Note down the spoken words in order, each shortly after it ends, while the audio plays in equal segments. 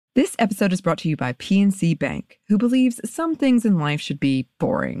This episode is brought to you by PNC Bank, who believes some things in life should be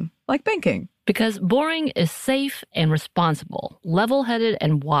boring, like banking. Because boring is safe and responsible, level-headed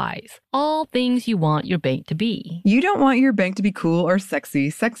and wise. All things you want your bank to be. You don't want your bank to be cool or sexy.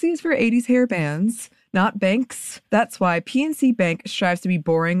 Sexy is for 80s hair bands, not banks. That's why PNC Bank strives to be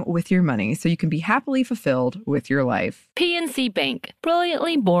boring with your money so you can be happily fulfilled with your life. PNC Bank,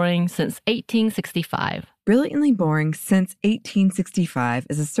 brilliantly boring since 1865. Brilliantly Boring Since 1865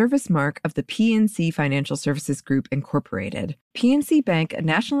 is a service mark of the PNC Financial Services Group, Incorporated. PNC Bank, a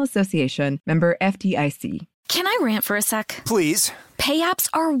National Association, member FDIC. Can I rant for a sec? Please. Pay apps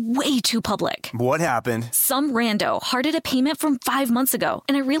are way too public. What happened? Some rando hearted a payment from 5 months ago,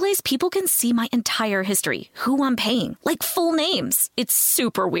 and I realized people can see my entire history, who I'm paying, like full names. It's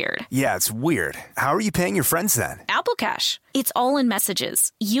super weird. Yeah, it's weird. How are you paying your friends then? Apple Cash. It's all in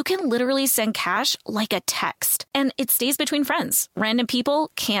messages. You can literally send cash like a text, and it stays between friends. Random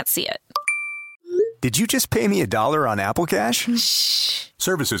people can't see it. Did you just pay me $1 on Apple Cash? Shh.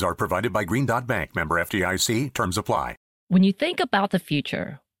 Services are provided by Green Dot Bank, member FDIC. Terms apply. When you think about the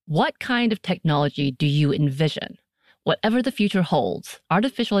future, what kind of technology do you envision? Whatever the future holds,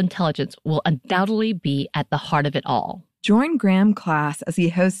 artificial intelligence will undoubtedly be at the heart of it all. Join Graham Class as he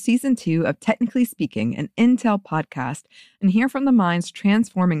hosts Season 2 of Technically Speaking, an Intel podcast, and hear from the minds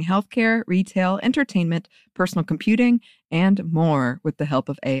transforming healthcare, retail, entertainment, personal computing, and more with the help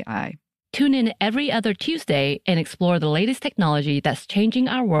of AI. Tune in every other Tuesday and explore the latest technology that's changing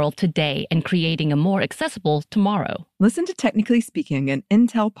our world today and creating a more accessible tomorrow. Listen to Technically Speaking, an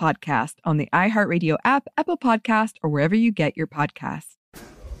Intel podcast on the iHeartRadio app, Apple Podcast, or wherever you get your podcasts.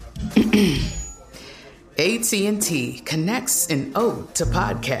 AT&T connects an ode to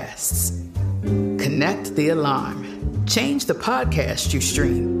podcasts. Connect the alarm. Change the podcast you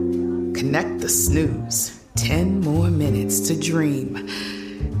stream. Connect the snooze. 10 more minutes to dream.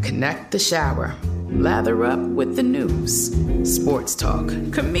 Connect the shower. Lather up with the news. Sports talk,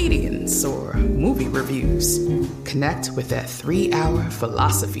 comedians, or movie reviews. Connect with that 3-hour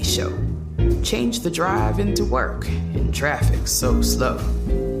philosophy show. Change the drive into work in traffic so slow.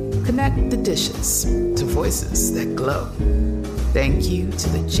 Connect the dishes to voices that glow. Thank you to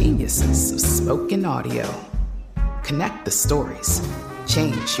the geniuses of spoken audio. Connect the stories.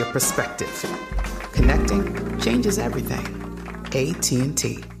 Change your perspective. Connecting changes everything.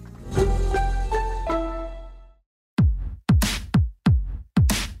 AT&T.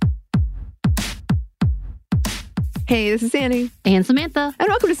 Hey, this is Annie. And Samantha. And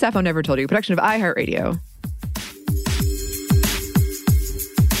welcome to Stuff I Never Told You, a production of iHeartRadio.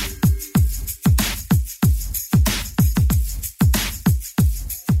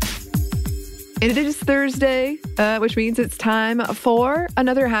 It is Thursday, which means it's time for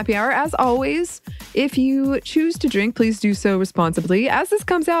another happy hour. As always, if you choose to drink, please do so responsibly. As this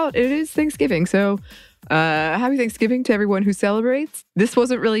comes out, it is Thanksgiving. So happy Thanksgiving to everyone who celebrates. This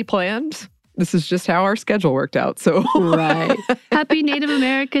wasn't really planned. This is just how our schedule worked out. So Right. Happy Native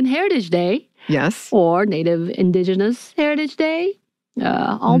American Heritage Day. Yes. Or Native Indigenous Heritage Day.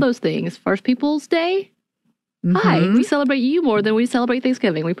 All those things. First Peoples Day. Hi, we celebrate you more than we celebrate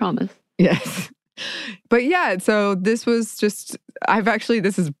Thanksgiving, we promise. Yes. But yeah, so this was just,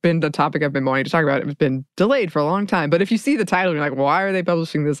 this has been the topic I've been wanting to talk about. It's been delayed for a long time. But if you see the title, you're like, why are they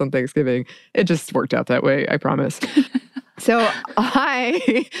publishing this on Thanksgiving? It just worked out that way, I promise. So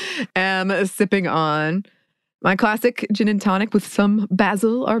I am sipping on my classic gin and tonic with some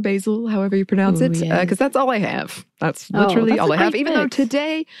basil or basil, however you pronounce it, because that's all I have. That's literally all I have, even though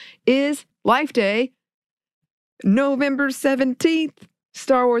today is Life Day, November 17th.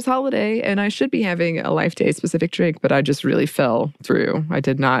 Star Wars holiday, and I should be having a Life Day specific drink, but I just really fell through. I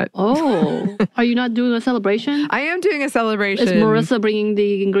did not. Oh, are you not doing a celebration? I am doing a celebration. Is Marissa bringing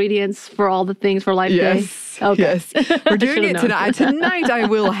the ingredients for all the things for Life Day? Okay. Yes. We're doing it tonight. Tonight I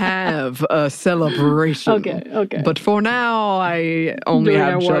will have a celebration. Okay. But for now, I only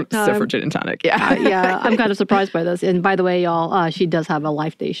have stuff for gin and tonic. Yeah. Yeah, I'm kind of surprised by this. And by the way, y'all, she does have a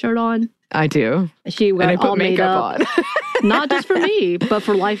Life Day shirt on. I do. She went and I put all makeup made up. on. Not just for me, but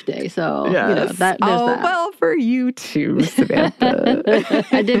for Life Day. So, there's that. Well, for you too, Samantha.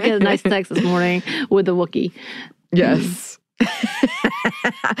 I did get a nice text this morning with a Wookiee. Yes.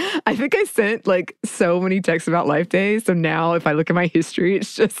 I think I sent so many texts about Life Day. So now if I look at my history,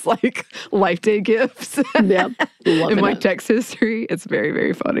 it's just Life Day gifts. Yep. In my text history. It's very,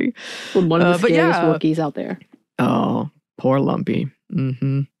 very funny. One of the scariest Wookiees out there. Oh, poor Lumpy.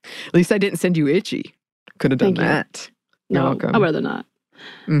 Mm-hmm. At least I didn't send you Itchy. Could have done that. No, I'd rather not.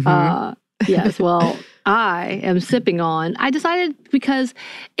 Mm-hmm. Yes, well, I am sipping on, I decided because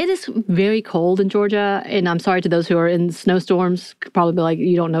it is very cold in Georgia, and I'm sorry to those who are in snowstorms, could probably be like,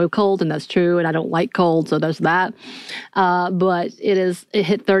 you don't know cold, and that's true, and I don't like cold, so there's that. But it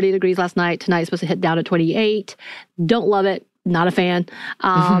hit 30 degrees last night. Tonight it's supposed to hit down to 28. Don't love it. Not a fan.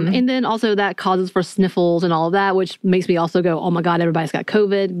 And then also that causes for sniffles and all of that, which makes me also go, oh my God, everybody's got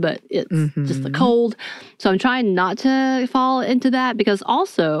COVID, but it's just the cold. So I'm trying not to fall into that, because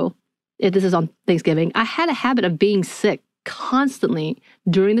also, if this is on Thanksgiving, I had a habit of being sick constantly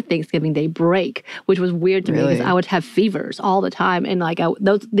during the Thanksgiving Day break, which was weird to me because I would have fevers all the time. And like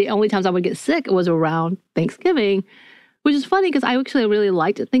the only times I would get sick was around Thanksgiving, which is funny because I actually really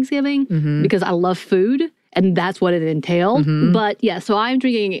liked Thanksgiving because I love food. And that's what it entailed. But yeah, so I'm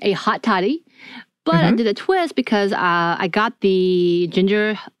drinking a hot toddy. But I did a twist because I got the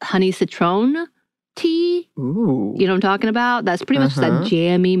ginger honey citron tea. Ooh. You know what I'm talking about? That's pretty much that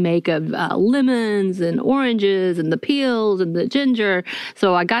jammy make of lemons and oranges and the peels and the ginger.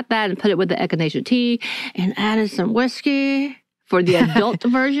 So I got that and put it with the echinacea tea and added some whiskey for the adult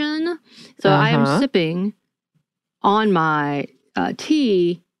version. So I am sipping on my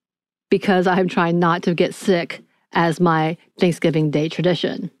tea because I'm trying not to get sick as my Thanksgiving Day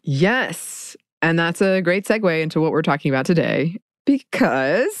tradition. Yes. And that's a great segue into what we're talking about today.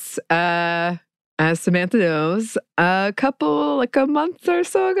 Because, as Samantha knows, a month or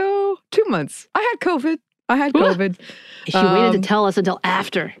so ago, 2 months, I had COVID. She waited to tell us until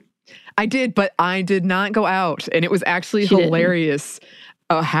after. I did, but I did not go out. And it was actually hilarious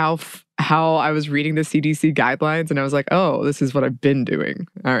how I was reading the CDC guidelines, and I was like, oh, this is what I've been doing.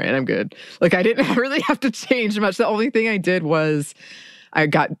 All right, I'm good. Like, I didn't really have to change much. The only thing I did was I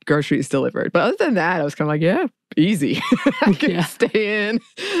got groceries delivered. But other than that, I was kind of like, yeah, easy. I can stay in.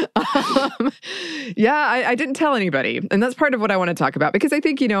 I didn't tell anybody. And that's part of what I want to talk about, because I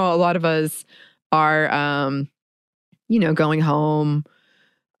think, a lot of us are, going home.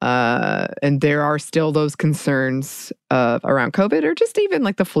 And there are still those concerns around COVID, or just even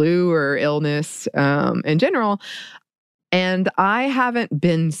like the flu or illness in general. And I haven't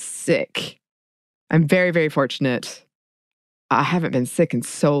been sick. I'm very, very fortunate. I haven't been sick in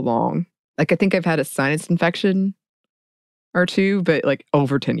so long. Like, I think I've had a sinus infection or two, but like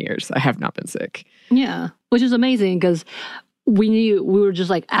over 10 years, I have not been sick. Yeah, which is amazing because we were just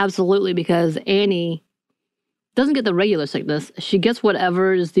like, absolutely, because Annie doesn't get the regular sickness. She gets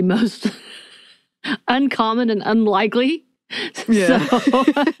whatever is the most uncommon and unlikely. Yeah. So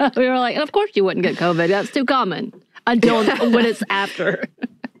we were like, of course you wouldn't get COVID. That's too common until when it's after.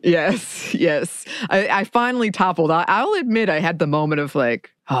 Yes. I finally toppled. I'll admit I had the moment of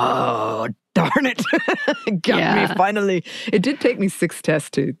like, oh, darn it. Got me finally. It did take me 6 tests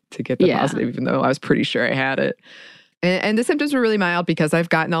to get the positive, even though I was pretty sure I had it. And the symptoms were really mild because I've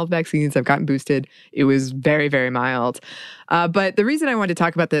gotten all the vaccines. I've gotten boosted. It was very, very mild. But the reason I wanted to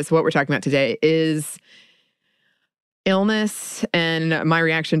talk about this, what we're talking about today, is illness and my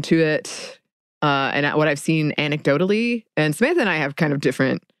reaction to it and what I've seen anecdotally. And Samantha and I have kind of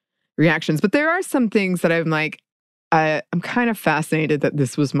different reactions. But there are some things that I'm like, I'm kind of fascinated that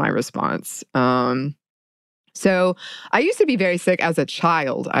this was my response. So I used to be very sick as a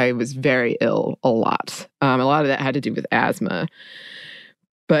child. I was very ill a lot. A lot of that had to do with asthma.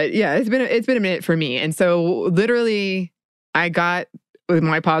 But yeah, it's been a minute for me. And so literally I got with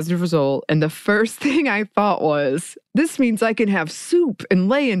my positive result, and the first thing I thought was, this means I can have soup and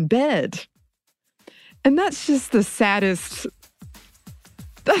lay in bed. And that's just the saddest.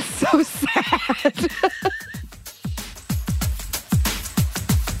 That's so sad.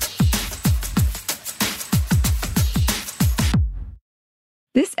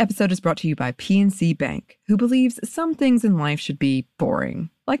 This episode is brought to you by PNC Bank, who believes some things in life should be boring,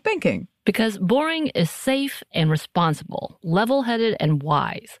 like banking. Because boring is safe and responsible, level-headed and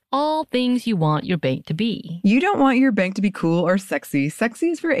wise. All things you want your bank to be. You don't want your bank to be cool or sexy.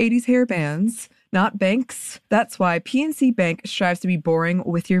 Sexy is for 80s hair bands, not banks. That's why PNC Bank strives to be boring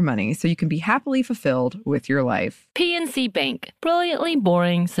with your money, so you can be happily fulfilled with your life. PNC Bank, brilliantly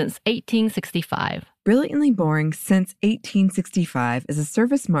boring since 1865. Brilliantly Boring Since 1865 is a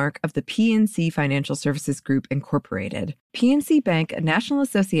service mark of the PNC Financial Services Group, Incorporated. PNC Bank, a National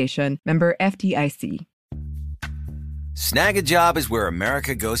Association, member FDIC. Snag a Job is where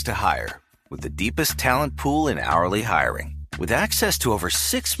America goes to hire, with the deepest talent pool in hourly hiring. With access to over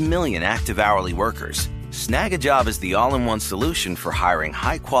 6 million active hourly workers, Snag a Job is the all-in-one solution for hiring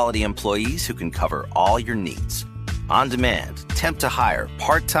high-quality employees who can cover all your needs. On demand, temp to hire,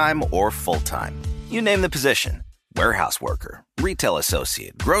 part-time or full-time. You name the position. Warehouse worker, retail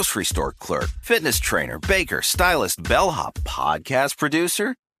associate, grocery store clerk, fitness trainer, baker, stylist, bellhop, podcast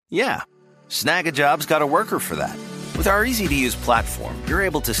producer. Yeah, Snag-a-Job's got a worker for that. With our easy-to-use platform, you're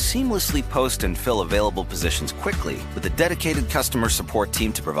able to seamlessly post and fill available positions quickly with a dedicated customer support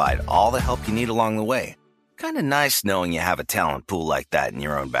team to provide all the help you need along the way. Kind of nice knowing you have a talent pool like that in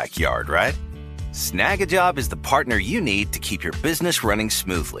your own backyard, right? Snag-a-Job is the partner you need to keep your business running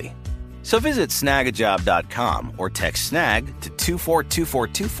smoothly. So visit snagajob.com or text snag to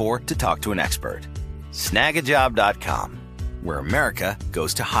 242424 to talk to an expert. Snagajob.com, where America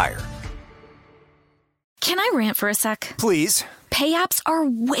goes to hire. Can I rant for a sec? Please. Pay apps are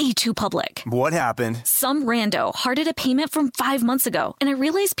way too public. What happened? Some rando hearted a payment from 5 months ago, and I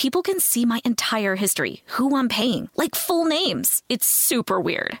realized people can see my entire history, who I'm paying, like full names. It's super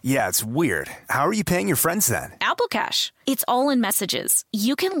weird. Yeah, it's weird. How are you paying your friends then? Apple Cash. It's all in messages.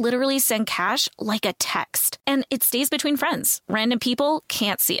 You can literally send cash like a text, and it stays between friends. Random people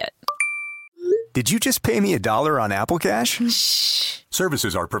can't see it. Did you just pay me $1 on Apple Cash? Shh.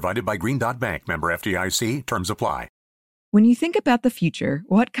 Services are provided by Green Dot Bank, member FDIC. Terms apply. When you think about the future,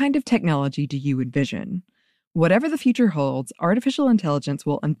 what kind of technology do you envision? Whatever the future holds, artificial intelligence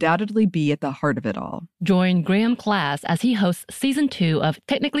will undoubtedly be at the heart of it all. Join Graham Class as he hosts Season 2 of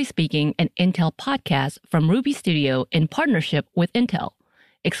Technically Speaking, an Intel podcast from Ruby Studio in partnership with Intel.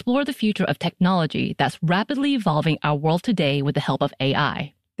 Explore the future of technology that's rapidly evolving our world today with the help of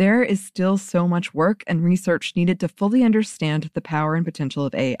AI. There is still so much work and research needed to fully understand the power and potential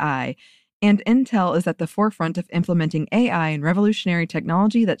of AI, and Intel is at the forefront of implementing AI and revolutionary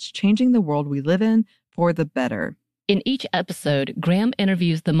technology that's changing the world we live in for the better. In each episode, Graham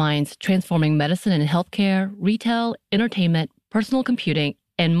interviews the minds transforming medicine and healthcare, retail, entertainment, personal computing,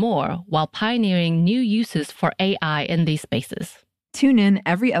 and more while pioneering new uses for AI in these spaces. Tune in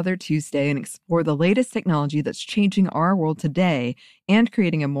every other Tuesday and explore the latest technology that's changing our world today and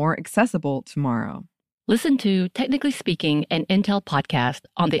creating a more accessible tomorrow. Listen to Technically Speaking, an Intel podcast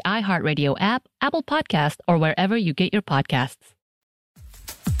on the iHeartRadio app, Apple Podcast, or wherever you get your podcasts.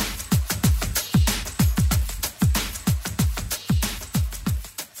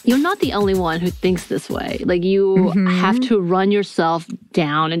 You're not the only one who thinks this way. Like, you have to run yourself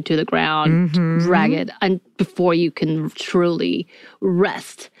down into the ground, drag it, and before you can truly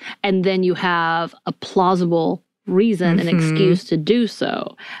rest. And then you have a plausible reason and excuse to do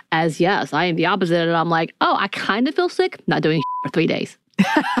so. As, yes, I am the opposite. And I'm like, oh, I kind of feel sick. Not doing for 3 days.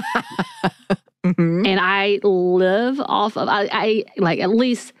 And I live off of, I like, at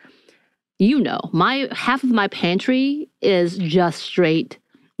least, half of my pantry is just straight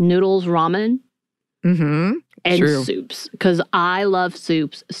noodles, ramen, and soups. Because I love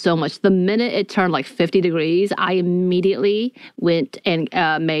soups so much. The minute it turned like 50 degrees, I immediately went and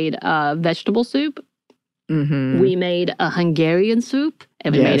made vegetable soup. We made a Hungarian soup,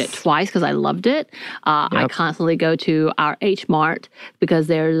 and we made it twice because I loved it. I constantly go to our H Mart because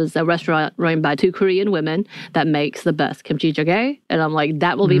there's a restaurant run by 2 Korean women that makes the best kimchi jjigae. And I'm like,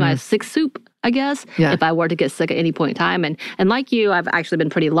 that will be my 6th soup, I guess, if I were to get sick at any point in time. And like you, I've actually been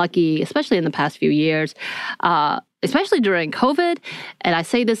pretty lucky, especially in the past few years, especially during COVID. And I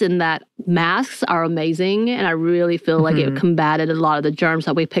say this in that masks are amazing. And I really feel like it combated a lot of the germs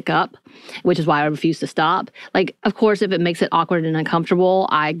that we pick up, which is why I refuse to stop. Like, of course, if it makes it awkward and uncomfortable,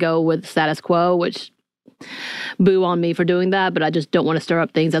 I go with status quo, which boo on me for doing that. But I just don't want to stir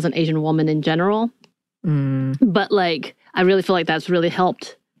up things as an Asian woman in general. But like, I really feel like that's really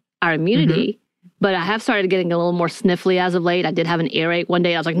helped our immunity. But I have started getting a little more sniffly as of late. I did have an earache one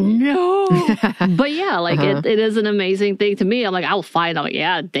day. I was like, no. But yeah, like it is an amazing thing to me. I'm like, I will fight. I'm like,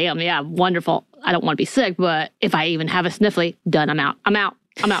 yeah, damn, yeah, wonderful. I don't want to be sick, but if I even have a sniffly, done, I'm out. I'm out.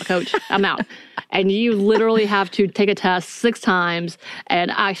 I'm out, coach. I'm out. And you literally have to take a test 6 times and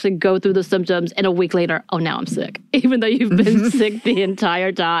actually go through the symptoms. And a week later, oh, now I'm sick, even though you've been sick the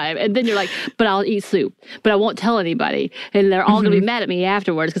entire time. And then you're like, but I'll eat soup, but I won't tell anybody. And they're all going to be mad at me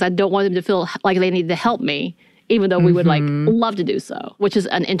afterwards because I don't want them to feel like they need to help me, even though we would like love to do so, which is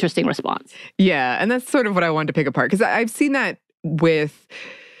an interesting response. Yeah. And that's sort of what I wanted to pick apart because I've seen that with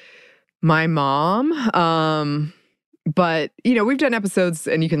my mom. But, we've done episodes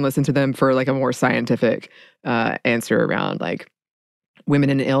and you can listen to them for like a more scientific answer around like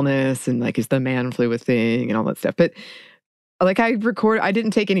women and illness and like is the man flu a thing and all that stuff. But like I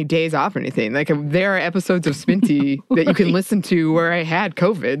didn't take any days off or anything. Like there are episodes of Sminty that you can listen to where I had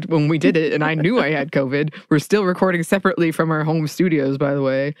COVID when we did it and I knew I had COVID. We're still recording separately from our home studios, by the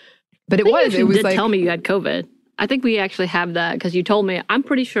way. But it was like, tell me you had COVID. I think we actually have that because you told me, I'm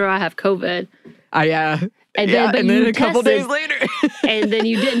pretty sure I have COVID. Yeah. And then a couple days later. And then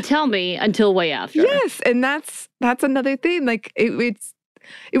you didn't tell me until way after. Yes. And that's another thing. Like it's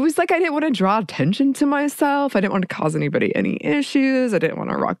it was like I didn't want to draw attention to myself. I didn't want to cause anybody any issues. I didn't want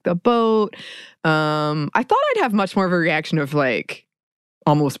to rock the boat. I thought I'd have much more of a reaction of like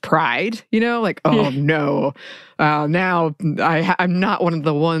almost pride, like, oh no, now I'm not one of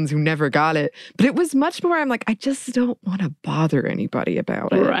the ones who never got it. But it was much more, I'm like, I just don't want to bother anybody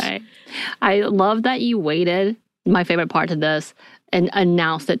about it. Right. I love that you waited, my favorite part to this, and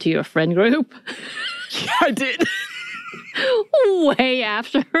announced it to your friend group. Yeah, I did. Way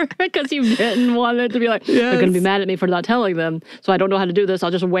after, because you didn't want it to be like, they're going to be mad at me for not telling them, so I don't know how to do this.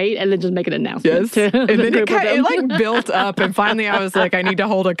 I'll just wait and then just make an announcement. Yes. And then it like built up, and finally I was like, I need to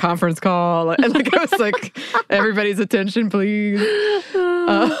hold a conference call. And like I was like, everybody's attention, please.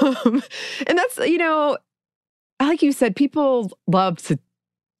 And that's, like you said, people love to,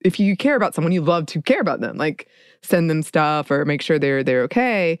 if you care about someone, you love to care about them, like send them stuff or make sure they're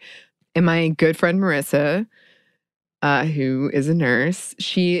okay. And my good friend Marissa, who is a nurse,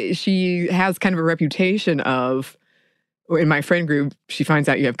 she has kind of a reputation of, in my friend group, she finds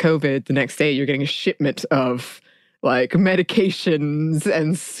out you have COVID, the next day you're getting a shipment of like medications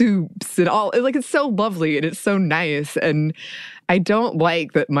and soups and all. Like, it's so lovely and it's so nice. And I don't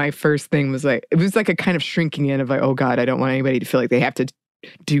like that my first thing was like, it was like a kind of shrinking in of like, oh God, I don't want anybody to feel like they have to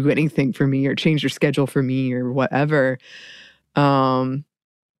do anything for me or change their schedule for me or whatever. And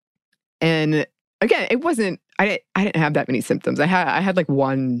again, it wasn't, I didn't have that many symptoms. I had like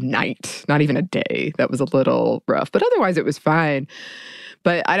one night, not even a day, that was a little rough, but otherwise it was fine.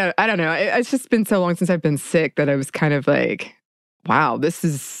 But I don't know. It's just been so long since I've been sick that I was kind of like, wow, this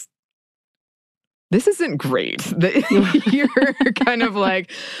isn't great. You're kind of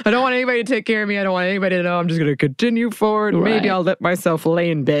like, I don't want anybody to take care of me. I don't want anybody to know. I'm just going to continue forward. Right. Maybe I'll let myself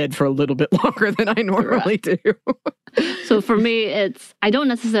lay in bed for a little bit longer than I normally do. So for me, I don't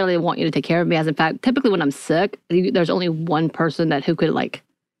necessarily want you to take care of me. As in fact, typically when I'm sick, there's only one person who could like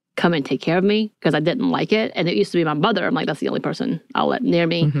come and take care of me because I didn't like it. And it used to be my mother. I'm like, that's the only person I'll let near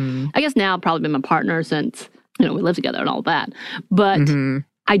me. Mm-hmm. I guess now I'll probably be my partner since, we live together and all that. But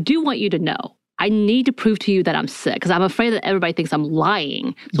I do want you to know, I need to prove to you that I'm sick because I'm afraid that everybody thinks I'm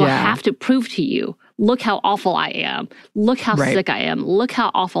lying. So I have to prove to you, look how awful I am. Look how sick I am. Look how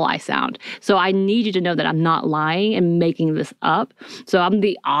awful I sound. So I need you to know that I'm not lying and making this up. So I'm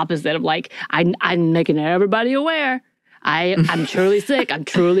the opposite of like, I'm making everybody aware. I'm truly sick. I'm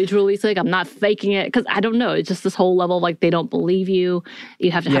truly, truly sick. I'm not faking it because I don't know. It's just this whole level of like they don't believe you. You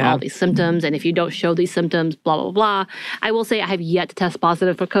have to have all these symptoms. And if you don't show these symptoms, blah, blah, blah. I will say I have yet to test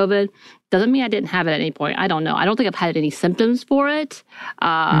positive for COVID. Doesn't mean I didn't have it at any point. I don't know. I don't think I've had any symptoms for it.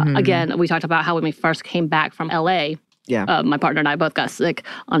 Again, we talked about how when we first came back from LA, my partner and I both got sick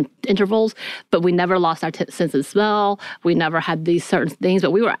on intervals, but we never lost our sense of smell. We never had these certain things,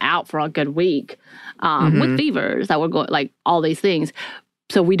 but we were out for a good week with fevers that were going, like all these things.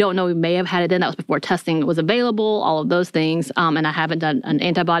 So we don't know. We may have had it then. That was before testing was available, all of those things. And I haven't done an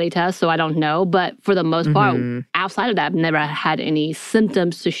antibody test, so I don't know. But for the most part, outside of that, I've never had any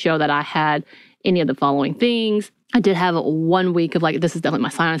symptoms to show that I had any of the following things. I did have 1 week of like, this is definitely my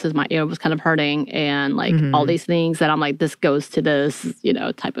sinuses, my ear was kind of hurting and like all these things that I'm like, this goes to this,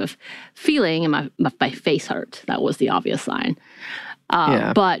 type of feeling and my face hurt. That was the obvious sign.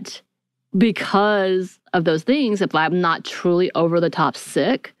 But because of those things, if I'm not truly over the top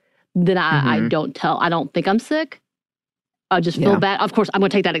sick, then I don't think I'm sick. I just feel bad. Of course, I'm going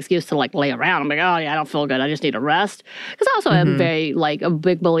to take that excuse to like lay around. I'm like, oh yeah, I don't feel good. I just need a rest. Because I also am very like a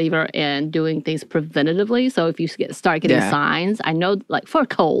big believer in doing things preventatively. So if you start getting signs, I know like for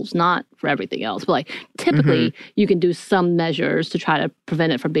colds, not for everything else, but like typically you can do some measures to try to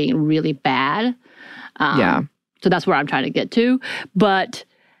prevent it from being really bad. So that's where I'm trying to get to. But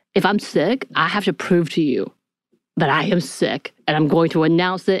if I'm sick, I have to prove to you that I am sick, and I'm going to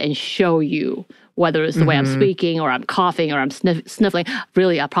announce it and show you, whether it's the way I'm speaking or I'm coughing or I'm sniffling.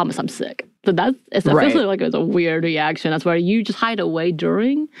 Really, I promise I'm sick. So it feels like it's a weird reaction. That's where you just hide away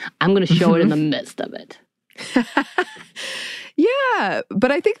during. I'm going to show it in the midst of it. Yeah,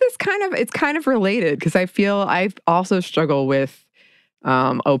 but I think it's kind of related because I feel I've also struggled with,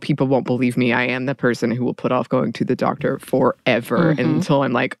 people won't believe me. I am the person who will put off going to the doctor forever until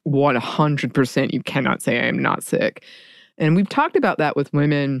I'm like 100% you cannot say I am not sick. And we've talked about that with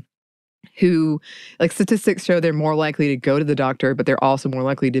women who, like statistics show they're more likely to go to the doctor, but they're also more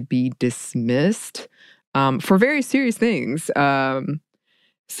likely to be dismissed for very serious things.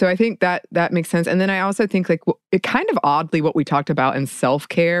 So I think that makes sense. And then I also think like it kind of oddly what we talked about in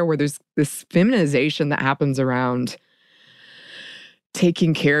self-care, where there's this feminization that happens around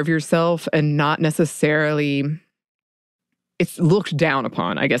taking care of yourself and not necessarily, it's looked down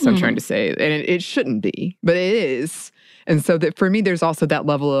upon, I guess I'm trying to say. And it shouldn't be, but it is. And so that for me, there's also that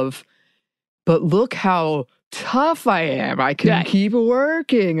level of, but look how tough I am. I can keep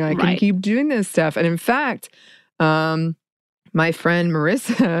working. I can keep doing this stuff. And in fact, my friend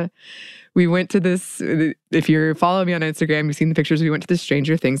Marissa, we went to this, if you're following me on Instagram, you've seen the pictures, we went to this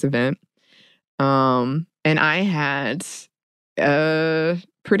Stranger Things event. And I had a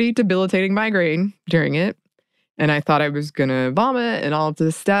pretty debilitating migraine during it. And I thought I was going to vomit and all of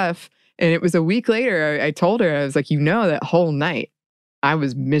this stuff. And it was a week later, I told her, I was like, that whole night, I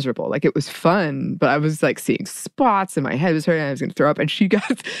was miserable. Like, it was fun, but I was like seeing spots and my head was hurting and I was going to throw up. And she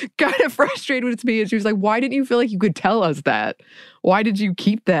got kind of frustrated with me. And she was like, why didn't you feel like you could tell us that? Why did you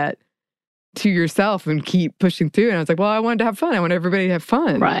keep that to yourself and keep pushing through? And I was like, well, I wanted to have fun. I want everybody to have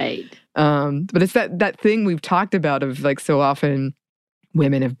fun. Right. But it's that thing we've talked about of like, so often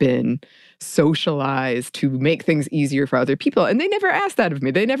women have been socialized to make things easier for other people. And they never asked that of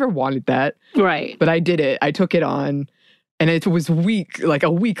me. They never wanted that. Right. But I did it. I took it on. And it was a week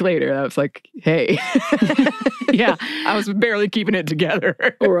later, I was like, hey. Yeah. I was barely keeping it together.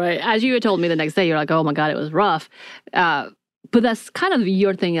 Right. As you had told me the next day, you're like, oh my God, it was rough. But that's kind of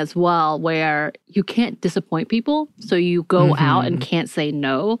your thing as well, where you can't disappoint people. So you go out and can't say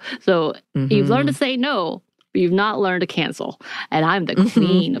no. So you've learned to say no, but you've not learned to cancel. And I'm the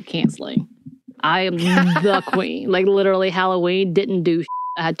queen of canceling. I am the queen. Like, literally, Halloween didn't do shit.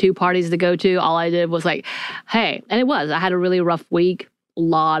 I had 2 parties to go to. All I did was like, hey, and I had a really rough week, a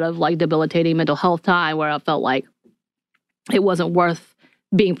lot of like debilitating mental health time where I felt like it wasn't worth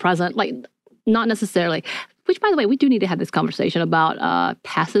being present. Like, not necessarily, which, by the way, we do need to have this conversation about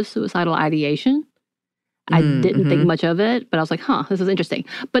passive suicidal ideation. I didn't think much of it, but I was like, this is interesting.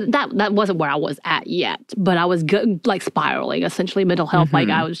 But that wasn't where I was at yet. But I was like spiraling, essentially mental health. Like,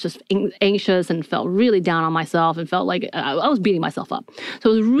 I was just anxious and felt really down on myself and felt like I was beating myself up.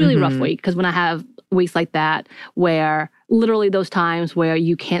 So it was a really rough week, because when I have weeks like that, where literally those times where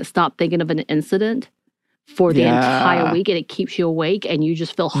you can't stop thinking of an incident for the entire week and it keeps you awake and you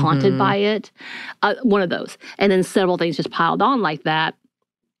just feel haunted by it, one of those. And then several things just piled on like that.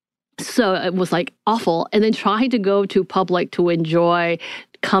 So it was like awful. And then trying to go to public to enjoy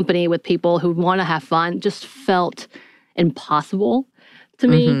company with people who want to have fun just felt impossible to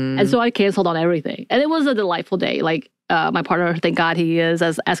me. And so I canceled on everything. And it was a delightful day. Like, my partner, thank God he is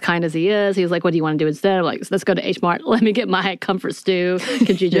as kind as he is. He was like, what do you want to do instead? I'm like, let's go to H Mart. Let me get my comfort stew,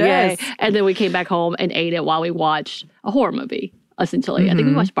 kimchi jjigae. And then we came back home and ate it while we watched a horror movie, essentially. I think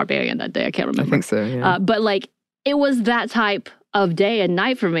we watched Barbarian that day. I can't remember. I think so, yeah. But like, it was that type of day and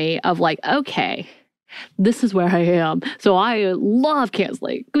night for me of like, okay, this is where I am. So I love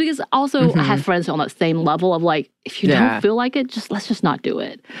canceling, because also I have friends on that same level of like, if you don't feel like it, let's just not do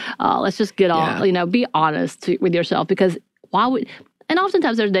it. Let's just get on, be honest with yourself, because and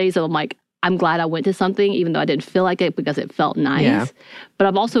oftentimes there's days that I'm like, I'm glad I went to something, even though I didn't feel like it, because it felt nice. Yeah. But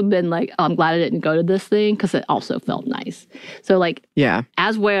I've also been like, I'm glad I didn't go to this thing because it also felt nice. So like,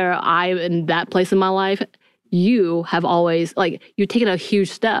 as where I'm in that place in my life, you have always, like, you've taken a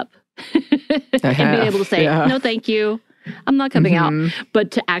huge step and being able to say, no, thank you, I'm not coming out.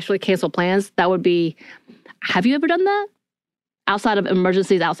 But to actually cancel plans, that would be, have you ever done that? Outside of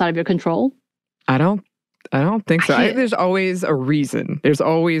emergencies, outside of your control? I don't think so. There's always a reason. There's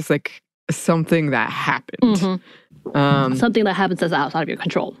always like something that happened. Something that happens that's outside of your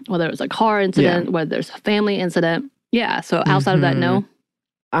control. Whether it's a car incident, whether there's a family incident. Yeah, so outside of that, no?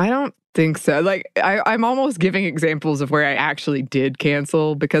 I don't think so. Like, I'm almost giving examples of where I actually did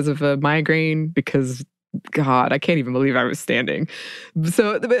cancel because of a migraine, because, God, I can't even believe I was standing.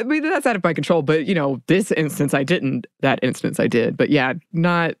 So I mean, that's out of my control. But, this instance I didn't. That instance I did. But yeah,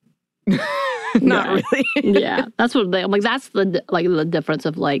 not really. Yeah, that's what I'm like, that's the difference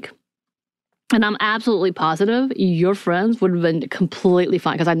of like, and I'm absolutely positive your friends would have been completely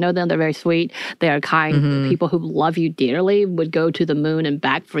fine, because I know them. They're very sweet. They are kind people who love you dearly, would go to the moon and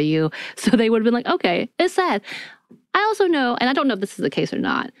back for you. So they would have been like, okay, it's sad. I also know, and I don't know if this is the case or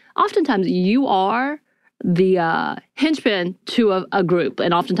not, oftentimes you are the henchman to a group,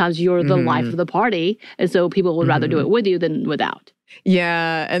 and oftentimes you're the life of the party. And so people would rather do it with you than without.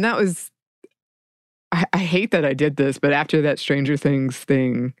 Yeah, and that was, I hate that I did this, but after that Stranger Things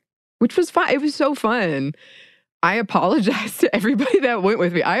thing, which was fun. It was so fun. I apologized to everybody that went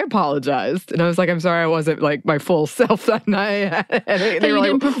with me. I apologized. And I was like, I'm sorry I wasn't like my full self that night. And they were like,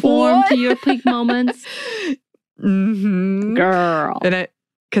 didn't perform to your peak moments? Girl. And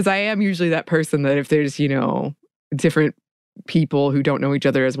because I am usually that person that if there's, different people who don't know each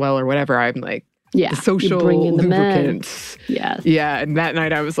other as well or whatever, I'm like, the social lubricant. Yes. Yeah. And that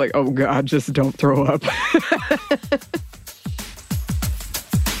night I was like, oh God, just don't throw up.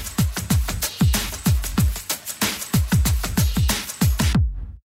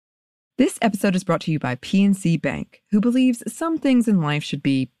 This episode is brought to you by PNC Bank, who believes some things in life should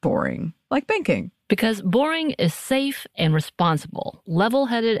be boring, like banking. Because boring is safe and responsible,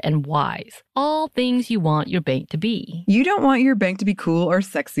 level-headed and wise. All things you want your bank to be. You don't want your bank to be cool or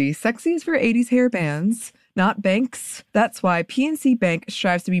sexy. Sexy is for 80s hair bands, not banks. That's why PNC Bank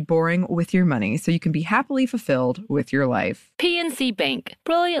strives to be boring with your money so you can be happily fulfilled with your life. PNC Bank,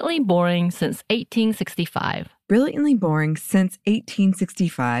 brilliantly boring since 1865. Brilliantly Boring Since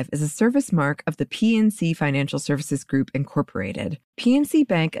 1865 is a service mark of the PNC Financial Services Group, Incorporated. PNC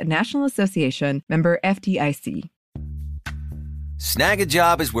Bank, a National Association, member FDIC. Snag a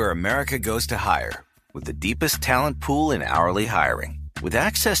Job is where America goes to hire, with the deepest talent pool in hourly hiring. With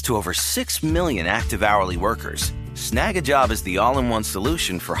access to over 6 million active hourly workers, Snag a Job is the all-in-one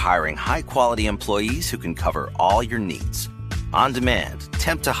solution for hiring high-quality employees who can cover all your needs. On demand,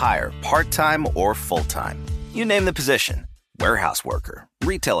 temp to hire, part-time or full-time. You name the position. Warehouse worker,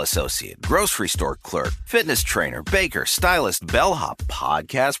 retail associate, grocery store clerk, fitness trainer, baker, stylist, bellhop,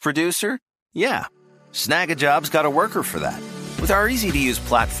 podcast producer. Yeah, Snag a Job's got a worker for that. With our easy-to-use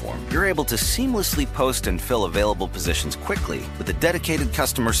platform, you're able to seamlessly post and fill available positions quickly with a dedicated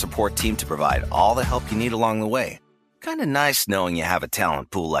customer support team to provide all the help you need along the way. Kind of nice knowing you have a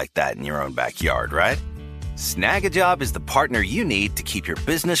talent pool like that in your own backyard, right? Snag a Job is the partner you need to keep your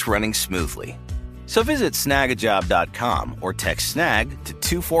business running smoothly. So visit snagajob.com or text snag to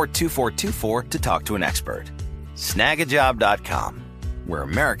 242424 to talk to an expert. Snagajob.com, where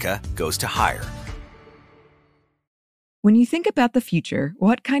America goes to hire. When you think about the future,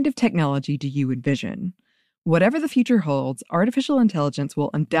 what kind of technology do you envision? Whatever the future holds, artificial intelligence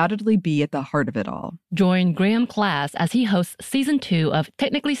will undoubtedly be at the heart of it all. Join Graham Class as he hosts Season 2 of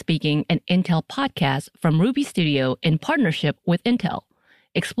Technically Speaking, an Intel podcast from Ruby Studio in partnership with Intel.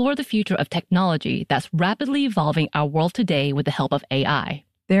 Explore the future of technology that's rapidly evolving our world today with the help of AI.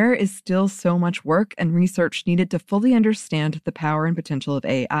 There is still so much work and research needed to fully understand the power and potential of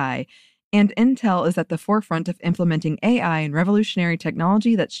AI, and Intel is at the forefront of implementing AI and revolutionary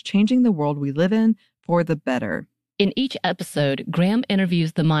technology that's changing the world we live in for the better. In each episode, Graham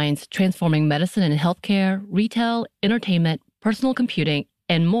interviews the minds transforming medicine and healthcare, retail, entertainment, personal computing,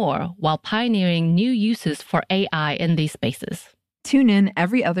 and more while pioneering new uses for AI in these spaces. Tune in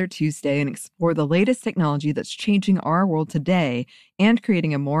every other Tuesday and explore the latest technology that's changing our world today and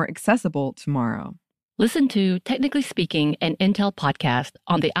creating a more accessible tomorrow. Listen to Technically Speaking, an Intel podcast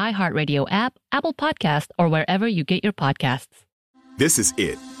on the iHeartRadio app, Apple Podcast, or wherever you get your podcasts. This is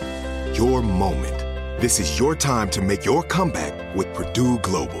it. Your moment. This is your time to make your comeback with Purdue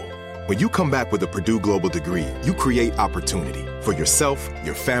Global. When you come back with a Purdue Global degree, you create opportunity for yourself,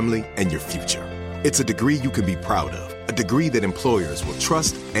 your family, and your future. It's a degree you can be proud of. A degree that employers will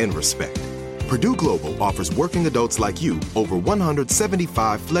trust and respect. Purdue Global offers working adults like you over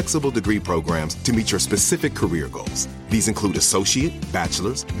 175 flexible degree programs to meet your specific career goals. These include associate,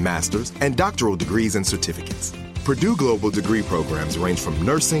 bachelor's, master's, and doctoral degrees and certificates. Purdue Global degree programs range from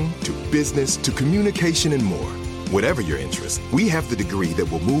nursing to business to communication and more. Whatever your interest, we have the degree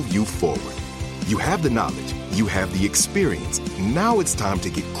that will move you forward. You have the knowledge, you have the experience. Now it's time to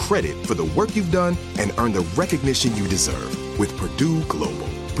get credit for the work you've done and earn the recognition you deserve with Purdue Global,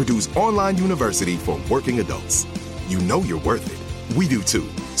 Purdue's online university for working adults. You know you're worth it. We do too.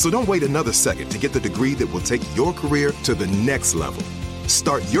 So don't wait another second to get the degree that will take your career to the next level.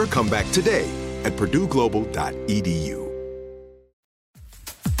 Start your comeback today at purdueglobal.edu.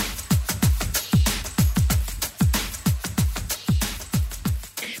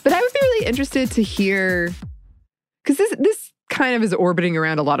 But I would be really interested to hear, because this kind of is orbiting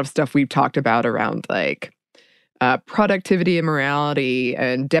around a lot of stuff we've talked about around like productivity and morality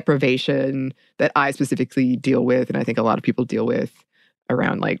and deprivation that I specifically deal with, and I think a lot of people deal with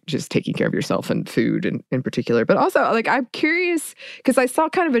around like just taking care of yourself and food in particular. But also, like, I'm curious because I saw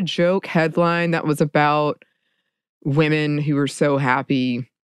kind of a joke headline that was about women who were so happy.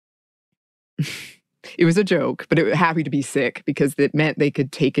 It was a joke, but it was happy to be sick because it meant they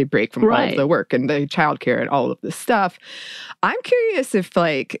could take a break from all of the work and the childcare and all of this stuff. I'm curious if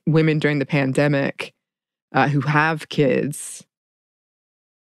like women during the pandemic who have kids,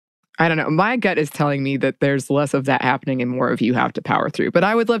 I don't know. My gut is telling me that there's less of that happening and more of you have to power through. But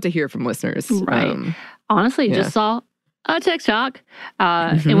I would love to hear from listeners. Right. Honestly, just saw a TikTok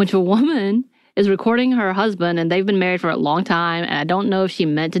in which a woman is recording her husband, and they've been married for a long time, and I don't know if she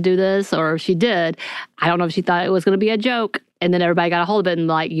meant to do this or if she did. I don't know if she thought it was going to be a joke, and then everybody got a hold of it and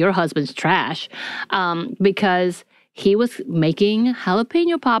like, your husband's trash, because he was making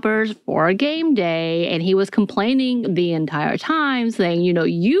jalapeno poppers for a game day, and he was complaining the entire time, saying,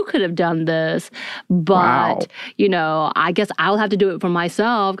 you could have done this, but, I guess I'll have to do it for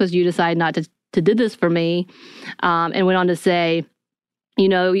myself because you decided not to do this for me. And went on to say,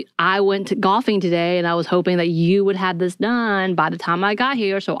 I went golfing today and I was hoping that you would have this done by the time I got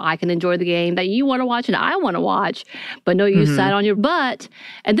here so I can enjoy the game that you want to watch and I want to watch. But no, you sat on your butt.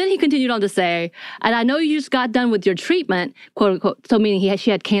 And then he continued on to say, and I know you just got done with your treatment, quote unquote. So meaning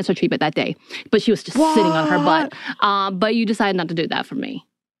she had cancer treatment that day, but she was just sitting on her butt. But you decided not to do that for me.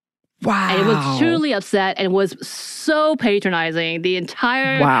 Wow. And it was truly upset and was so patronizing the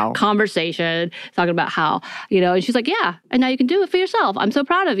entire conversation, talking about how, and she's like, yeah, and now you can do it for yourself. I'm so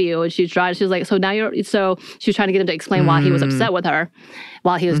proud of you. And she was like, so she was trying to get him to explain why he was upset with her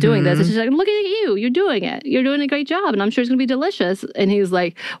while he was doing this. And she's like, look at you. You're doing it. You're doing a great job. And I'm sure it's going to be delicious. And he was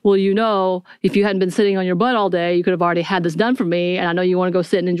like, well, if you hadn't been sitting on your butt all day, you could have already had this done for me. And I know you want to go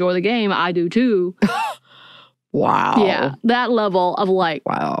sit and enjoy the game. I do too. Wow. Yeah, that level of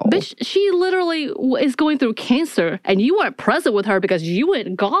bitch, she literally is going through cancer and you weren't present with her because you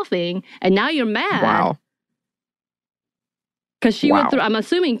went golfing and now you're mad. Wow. Because she went through, I'm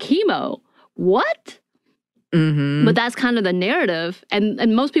assuming, chemo. What? Mm-hmm. But that's kind of the narrative.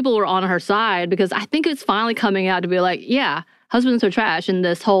 And most people were on her side because I think it's finally coming out to be like, yeah, husbands are trash and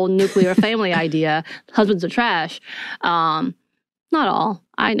this whole nuclear family idea, husbands are trash. Not all.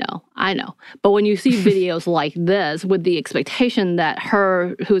 I know. But when you see videos like this with the expectation that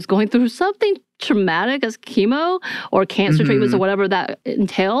her, who's going through something traumatic as chemo or cancer treatments or whatever that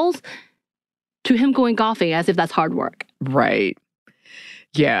entails, to him going golfing as if that's hard work. Right.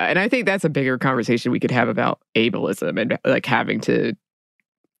 Yeah. And I think that's a bigger conversation we could have about ableism and having to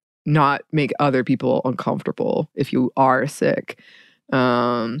not make other people uncomfortable if you are sick.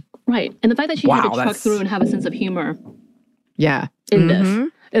 Right. And the fact that she had to truck through and have a sense of humor. Yeah. In this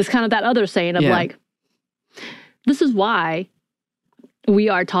is kind of that other saying of this is why we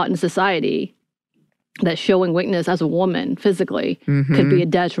are taught in society that showing weakness as a woman physically could be a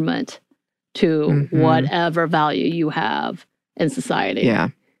detriment to whatever value you have in society. Yeah.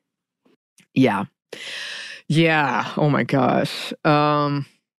 Yeah. Yeah. Oh my gosh. So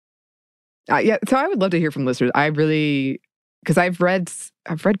I would love to hear from listeners. Because I've read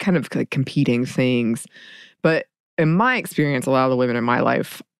kind of competing things, but in my experience, a lot of the women in my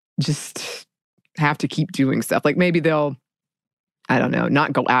life just have to keep doing stuff. Like maybe they'll, I don't know,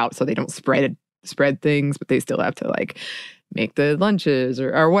 not go out so they don't spread things, but they still have to make the lunches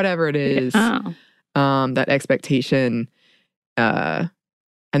or whatever it is. That expectation. And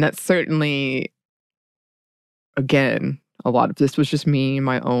that's certainly, again, a lot of this was just me and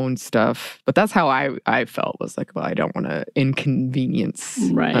my own stuff. But that's how I felt, was like, well, I don't want to inconvenience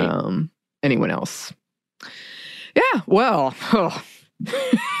anyone else. Yeah, well,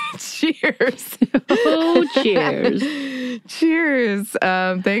 cheers. Oh, cheers. Cheers.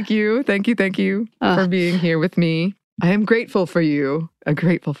 Thank you for being here with me. I am grateful for you. I'm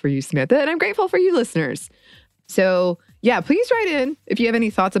grateful for you, Samantha, and I'm grateful for you, listeners. So, yeah, please write in if you have any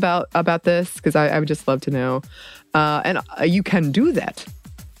thoughts about this, because I would just love to know. And you can do that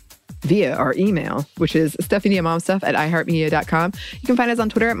via our email, which is stephanie@momstuff@iheartmedia.com. You can find us on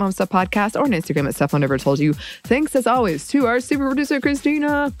Twitter @momstuffpodcast or on Instagram @StuffOneVerToldYou. Thanks, as always, to our super producer,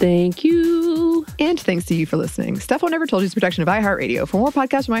 Christina. Thank you. And thanks to you for listening. Stuff One Never Told You is a production of iHeartRadio. For more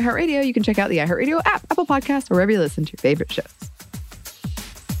podcasts from iHeartRadio, you can check out the iHeartRadio app, Apple Podcasts, or wherever you listen to your favorite shows.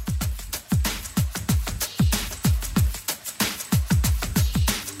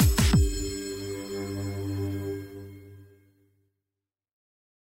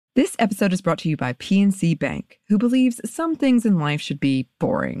 This episode is brought to you by PNC Bank, who believes some things in life should be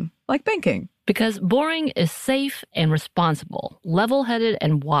boring, like banking. Because boring is safe and responsible, level-headed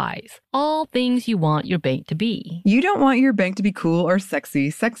and wise. All things you want your bank to be. You don't want your bank to be cool or sexy.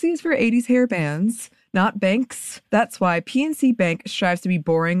 Sexy is for 80s hair bands, not banks. That's why PNC Bank strives to be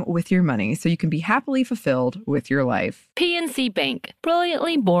boring with your money so you can be happily fulfilled with your life. PNC Bank,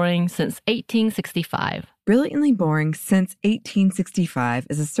 brilliantly boring since 1865. Brilliantly Boring Since 1865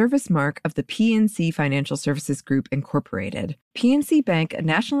 is a service mark of the PNC Financial Services Group, Incorporated. PNC Bank, a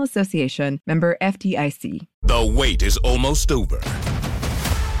National Association, member FDIC. The wait is almost over.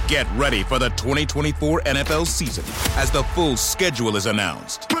 Get ready for the 2024 NFL season as the full schedule is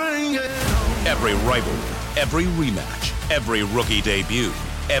announced. Every rivalry, every rematch, every rookie debut,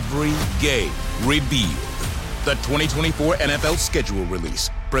 every game revealed. The 2024 NFL schedule release,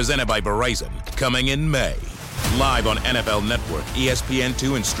 presented by Verizon, coming in May. Live on NFL Network,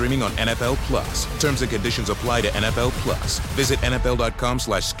 ESPN2, and streaming on NFL Plus. Terms and conditions apply to NFL Plus. Visit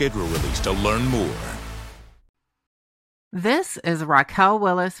NFL.com/schedule release to learn more. This is Raquel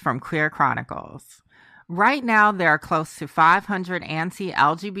Willis from Queer Chronicles. Right now, there are close to 500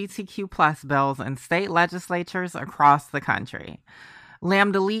 anti-LGBTQ+ bills in state legislatures across the country.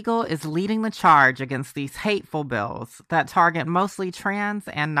 Lambda Legal is leading the charge against these hateful bills that target mostly trans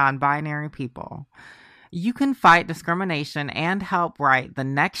and non-binary people. You can fight discrimination and help write the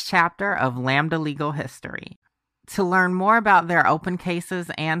next chapter of Lambda Legal history. To learn more about their open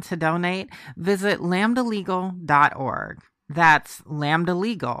cases and to donate, visit lambdalegal.org. That's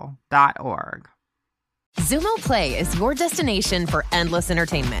lambdalegal.org. Xumo Play is your destination for endless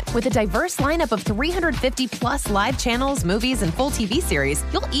entertainment. With a diverse lineup of 350 plus live channels, movies, and full TV series,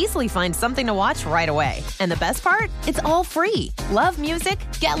 you'll easily find something to watch right away. And the best part? It's all free. Love music?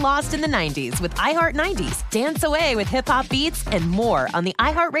 Get lost in the 90s with iHeart 90s, dance away with hip-hop beats, and more on the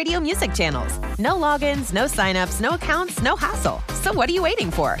iHeartRadio music channels. No logins, no signups, no accounts, no hassle. So what are you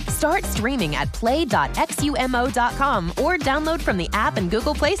waiting for? Start streaming at play.xumo.com or download from the app and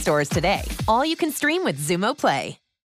Google Play stores today. All you can stream with Xumo Play.